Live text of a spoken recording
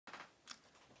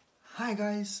Hi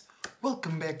guys,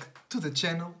 welcome back to the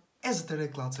channel.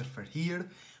 Esoteric Cloud Surfer here,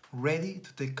 ready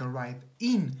to take a ride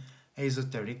in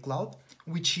Esoteric Cloud,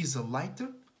 which is a lighter,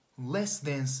 less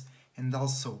dense and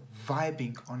also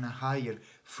vibing on a higher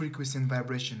frequency and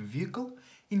vibration vehicle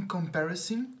in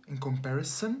comparison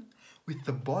with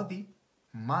the body,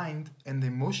 mind and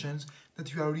emotions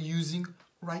that you are using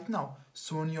right now.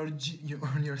 So when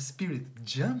your spirit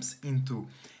jumps into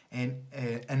an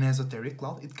esoteric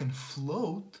cloud, it can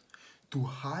float to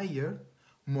higher,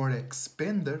 more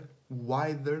expanded,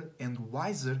 wider and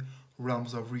wiser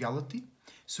realms of reality.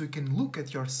 So you can look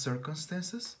at your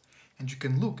circumstances and you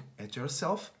can look at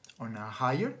yourself on a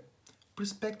higher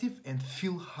perspective and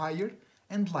feel higher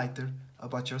and lighter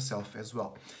about yourself as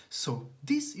well. So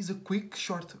this is a quick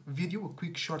short video, a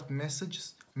quick short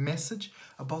message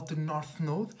about the North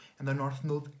Node and the North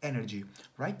Node energy,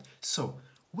 right? So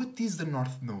what is the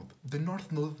North Node? The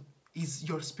North Node is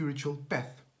your spiritual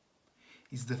path.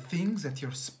 Is the things that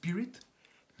your spirit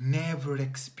never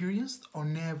experienced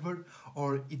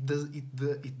or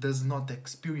it does not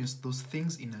experience those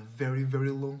things in a very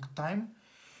long time,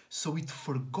 so it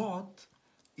forgot,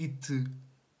 it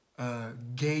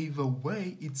gave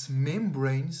away its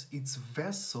membranes, its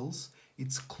vessels,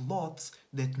 its cloths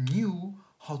that knew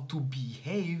how to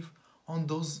behave on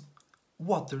those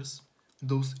waters.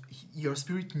 Those Your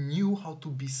spirit knew how to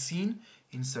be seen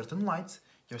in certain lights.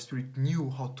 Your spirit knew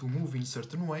how to move in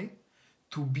certain way,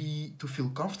 to feel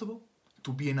comfortable,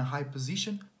 to be in a high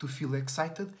position, to feel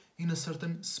excited in a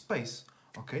certain space.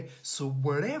 Okay, so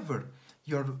wherever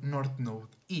your North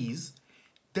Node is,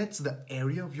 that's the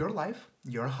area of your life,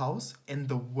 your house, and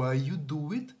the way you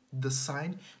do it, the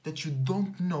sign that you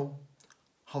don't know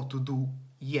how to do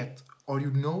yet, or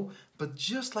you know, but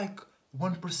just like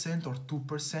 1% or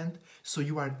 2%, so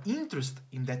you are interested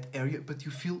in that area, but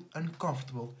you feel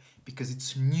uncomfortable because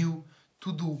it's new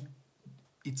to do.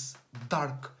 It's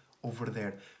dark over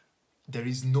there. There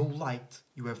is no light.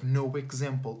 You have no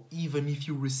example. Even if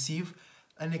you receive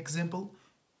an example,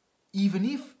 even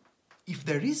if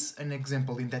there is an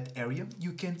example in that area,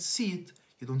 you can't see it.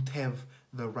 You don't have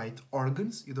the right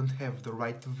organs, you don't have the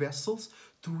right vessels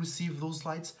to receive those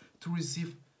lights, to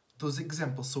receive those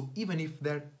examples. So even if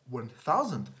there are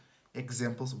 1,000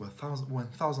 examples,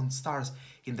 1,000 stars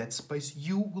in that space,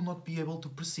 you will not be able to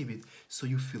perceive it. So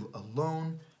you feel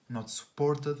alone, not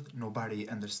supported, nobody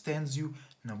understands you,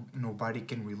 nobody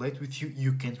can relate with you,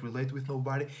 you can't relate with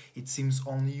nobody, it seems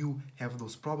only you have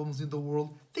those problems in the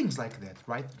world, things like that,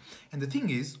 right? And the thing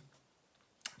is,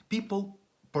 people,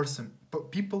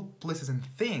 places and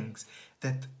things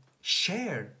that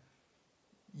share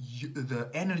the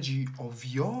energy of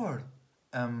your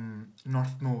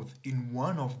North Node in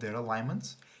one of their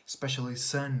alignments, especially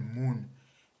Sun, Moon,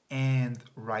 and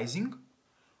Rising,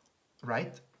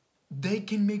 right? They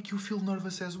can make you feel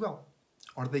nervous as well,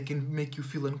 or they can make you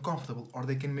feel uncomfortable, or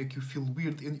they can make you feel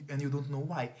weird and you don't know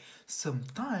why.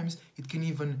 Sometimes it can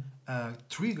even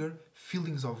trigger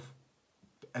feelings of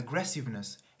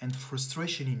aggressiveness and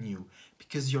frustration in you,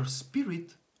 because your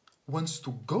spirit wants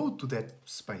to go to that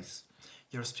space.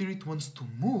 Your spirit wants to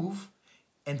move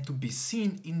and to be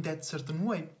seen in that certain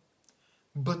way.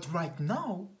 But right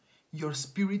now, your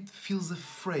spirit feels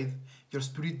afraid. Your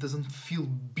spirit doesn't feel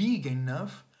big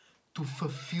enough to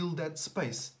fulfill that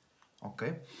space.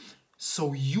 Okay?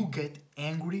 So you get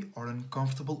angry or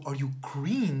uncomfortable or you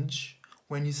cringe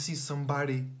when you see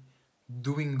somebody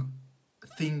doing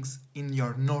things in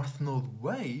your North Node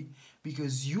way,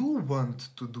 because you want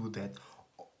to do that,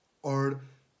 or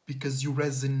because you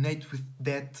resonate with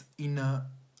that in a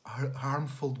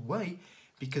harmful way,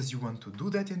 because you want to do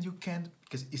that and you can't,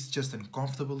 because it's just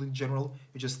uncomfortable in general.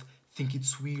 You just think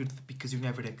it's weird because you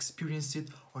never experienced it,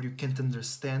 or you can't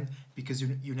understand because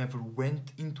you never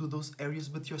went into those areas,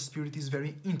 but your spirit is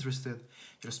very interested.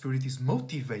 Your spirit is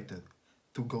motivated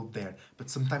to go there. But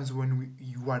sometimes when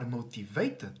you are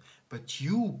motivated, but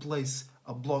you place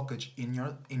a blockage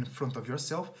in front of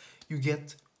yourself, you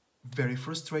get very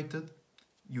frustrated.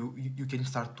 You can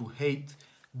start to hate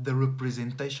the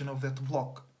representation of that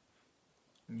block.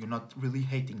 You're not really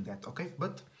hating that, okay?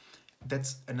 But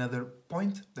that's another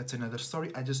point, that's another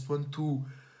story. I just want to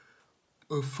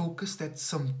focus that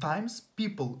sometimes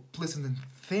people, places and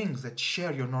things that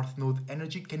share your North Node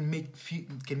energy can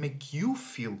make you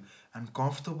feel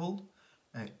uncomfortable,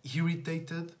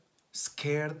 irritated,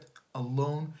 scared,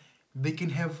 alone. They can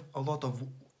have a lot of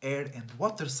air and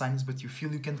water signs, but you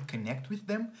feel you can't connect with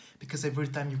them, because every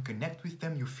time you connect with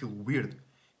them, you feel weird.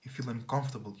 You feel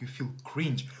uncomfortable, you feel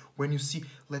cringe. When you see,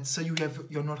 let's say you have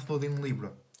your North Node in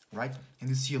Libra, right? And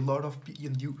you see a lot of people,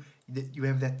 and you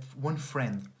have that one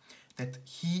friend that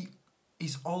he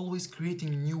is always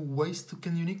creating new ways to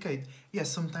communicate. Yes,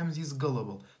 sometimes he's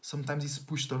gullible, sometimes he's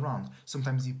pushed around,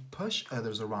 sometimes he push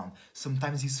others around,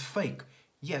 sometimes he's fake.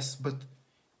 Yes, but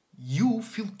you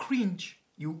feel cringe.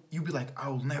 You be like, I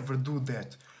will never do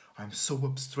that. I'm so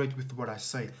up straight with what I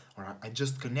say, or I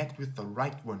just connect with the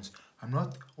right ones. I'm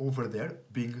not over there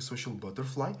being a social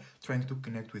butterfly, trying to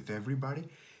connect with everybody.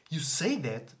 You say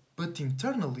that, but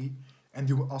internally, and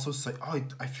you also say, oh,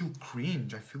 I feel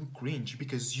cringe,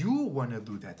 because you want to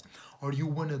do that. Or you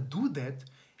want to do that,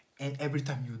 and every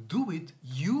time you do it,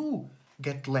 you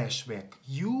get lashback.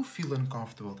 You feel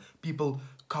uncomfortable. People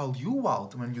call you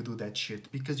out when you do that shit,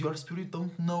 because your spirit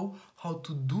don't know how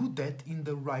to do that in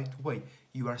the right way.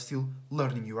 You are still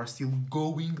learning. You are still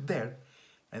going there.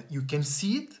 And you can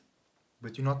see it,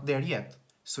 but you're not there yet.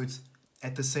 So it's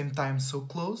at the same time so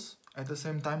close, at the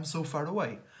same time so far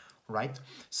away, right?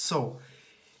 So,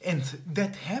 and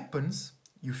that happens,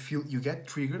 you get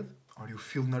triggered or you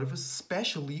feel nervous,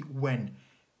 especially when,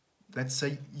 let's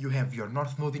say, you have your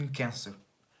North Node in Cancer.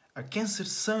 A Cancer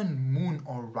sun, moon,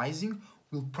 or rising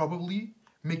will probably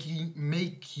make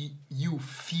you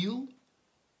feel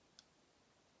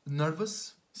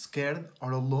nervous, scared,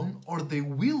 or alone, or they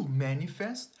will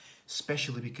manifest,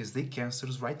 especially because they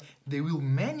Cancers, right? They will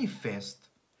manifest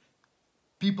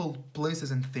people,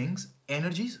 places, and things,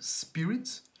 energies,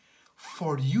 spirits,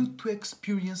 for you to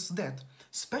experience that.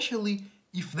 Especially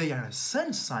if they are a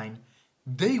sun sign,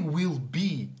 they will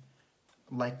be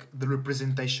like the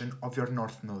representation of your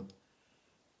North Node.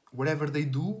 Whatever they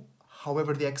do,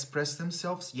 however they express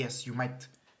themselves, yes, you might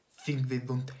think they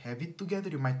don't have it together,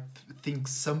 you might think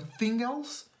something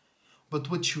else, but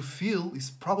what you feel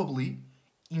is probably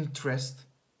interest,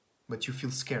 but you feel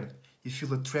scared. You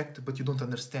feel attracted, but you don't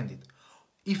understand it.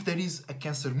 If there is a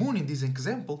Cancer moon in this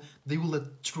example, they will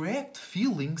attract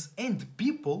feelings and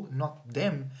people, not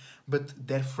them, but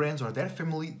their friends or their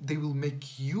family, they will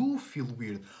make you feel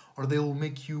weird, or they will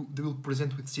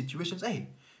present with situations, hey,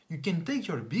 you can take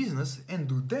your business and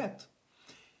do that,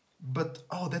 but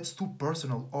oh, that's too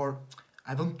personal, or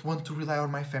I don't want to rely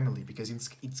on my family because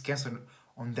it's Cancer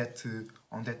on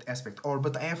that aspect, or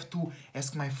but I have to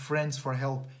ask my friends for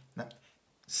help. Now,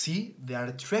 see, they are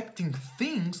attracting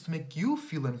things to make you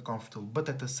feel uncomfortable, but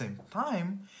at the same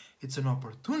time, it's an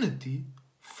opportunity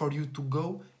for you to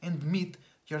go and meet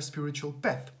your spiritual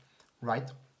path, right?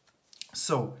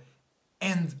 So,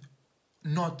 and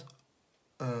not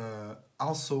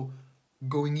also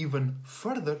going even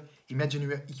further,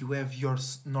 imagine you have your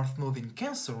North Node in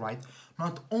Cancer, right?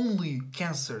 Not only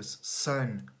Cancer's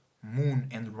sun, moon,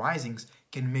 and risings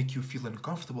can make you feel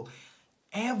uncomfortable,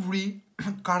 every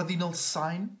cardinal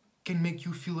sign can make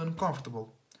you feel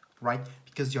uncomfortable, right?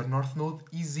 Because your North Node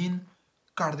is in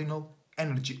cardinal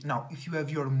energy. Now, if you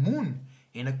have your moon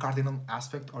in a cardinal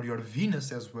aspect, or your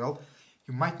Venus as well,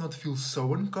 you might not feel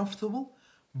so uncomfortable,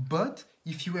 but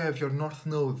if you have your North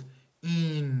Node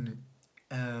in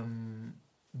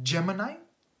Gemini,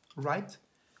 right?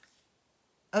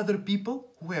 Other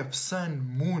people who have sun,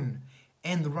 moon,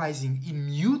 and rising in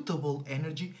mutable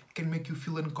energy can make you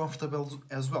feel uncomfortable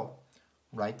as well,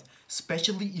 right?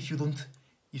 Especially if you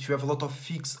have a lot of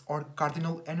fixed or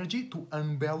cardinal energy to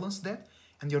unbalance that,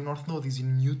 and your North Node is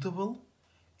in mutable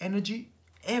energy.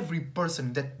 Every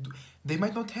person that they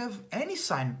might not have any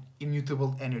sign in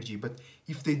mutable energy, but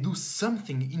if they do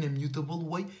something in a mutable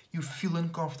way, you feel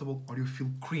uncomfortable, or you feel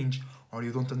cringe, or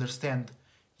you don't understand,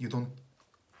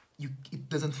 it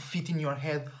doesn't fit in your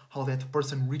head how that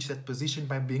person reached that position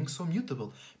by being so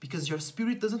mutable, because your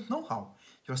spirit doesn't know how.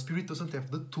 Your spirit doesn't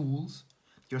have the tools.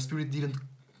 Your spirit didn't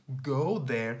go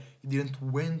there. It didn't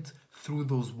went through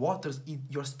those waters.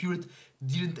 Your spirit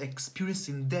didn't experience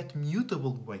in that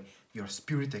mutable way. Your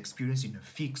spirit experienced in a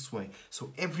fixed way.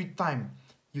 So every time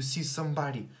you see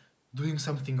somebody doing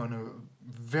something on a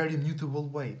very mutable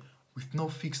way with no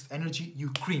fixed energy,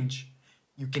 you cringe.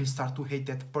 You can start to hate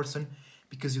that person,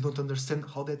 because you don't understand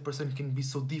how that person can be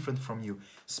so different from you.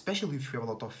 Especially if you have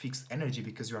a lot of fixed energy,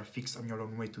 because you are fixed on your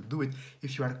own way to do it.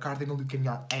 If you are cardinal, you can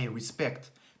get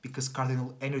respect, because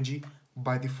cardinal energy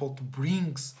by default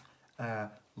brings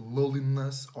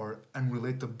loneliness or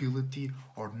unrelatability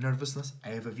or nervousness. I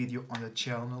have a video on the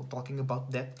channel talking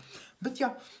about that. But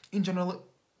yeah, in general,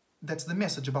 that's the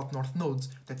message about North Nodes,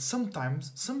 that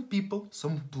sometimes some people,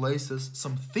 some places,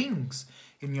 some things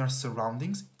in your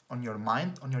surroundings, on your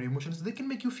mind, on your emotions, they can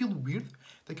make you feel weird,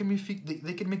 they can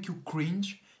make you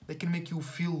cringe, they can make you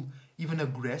feel even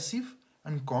aggressive,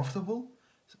 uncomfortable,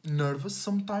 nervous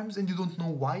sometimes, and you don't know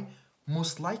why.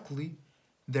 Most likely,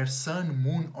 their sun,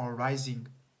 moon, or rising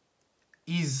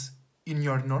is in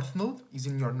your North Node, is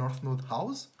in your North Node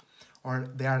house, or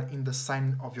they are in the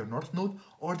sign of your North Node,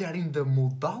 or they are in the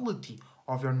modality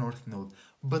of your North Node.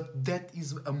 But that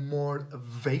is a more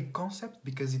vague concept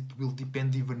because it will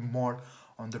depend even more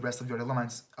on the rest of your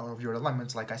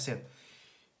elements. Like I said,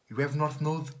 you have North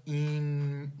Node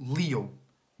in Leo,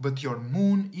 but your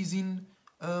Moon is in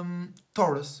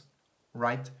Taurus,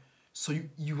 right? So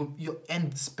you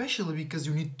and especially because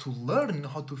you need to learn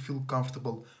how to feel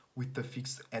comfortable with the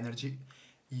fixed energy.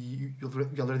 You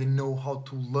already know how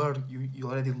to learn. You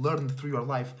already learned through your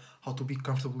life how to be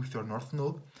comfortable with your North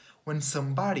Node. When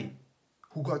somebody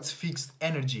who got fixed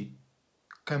energy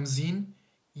comes in,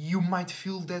 you might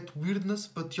feel that weirdness,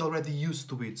 but you're already used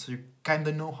to it. So you kind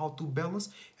of know how to balance,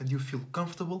 and you feel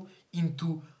comfortable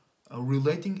into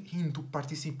relating, into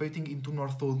participating into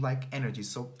North Node like energy.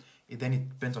 So then it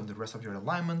depends on the rest of your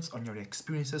alignments, on your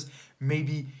experiences.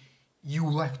 Maybe you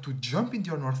like to jump into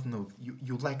your North Node.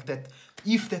 You like that.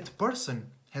 If that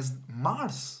person has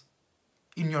Mars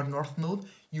in your North Node,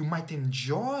 you might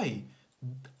enjoy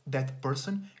that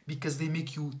person because they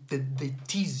make you, they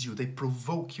tease you, they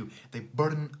provoke you, they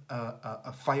burn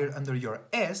a fire under your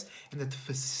ass, and that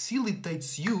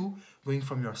facilitates you going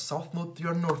from your South Node to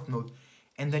your North Node.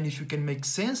 And then if you can make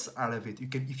sense out of it,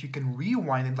 if you can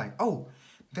rewind it, like, oh,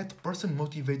 that person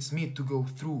motivates me to go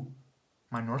through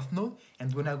my North Node,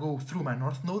 and when I go through my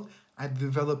North Node, I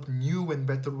develop new and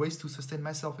better ways to sustain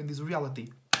myself in this reality.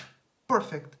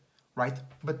 Perfect, right?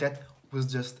 But that was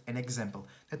just an example.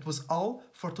 That was all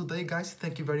for today, guys.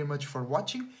 Thank you very much for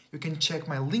watching. You can check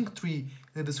my Linktree in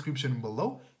the description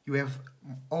below. You have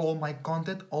all my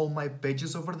content, all my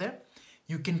pages over there.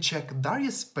 You can check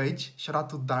Daria's page. Shout out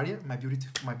to Daria, my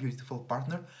beautiful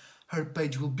partner. Her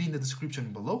page will be in the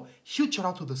description below. Huge shout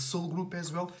out to the Soul Group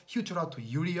as well. Huge shout out to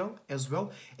Uriel as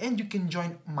well. And you can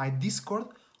join my Discord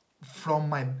from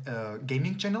my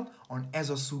gaming channel on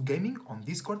Azosu Gaming on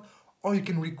Discord. Or you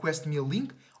can request me a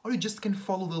link. Or you just can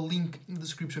follow the link in the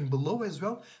description below as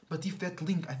well. But if that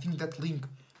link, I think that link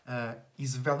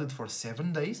is valid for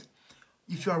 7 days.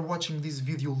 If you are watching this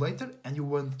video later and you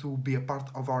want to be a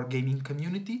part of our gaming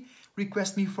community,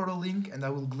 request me for a link and I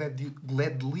will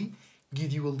gladly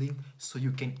give you a link so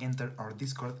you can enter our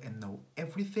Discord and know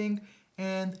everything.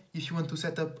 And if you want to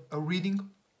set up a reading,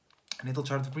 a natal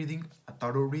chart reading, a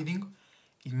tarot reading,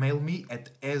 email me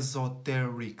at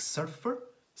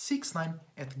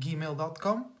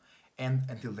esotericsurfer69@gmail.com. And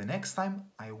until the next time,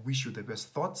 I wish you the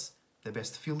best thoughts, the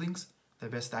best feelings, the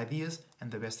best ideas, and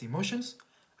the best emotions.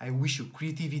 I wish you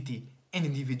creativity and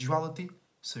individuality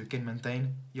so you can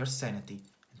maintain your sanity.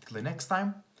 Until the next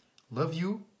time, love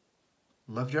you,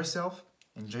 love yourself,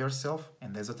 enjoy yourself,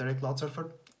 and Esoteric Cloud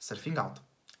Surfer, surfing out.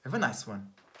 Have a nice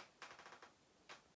one.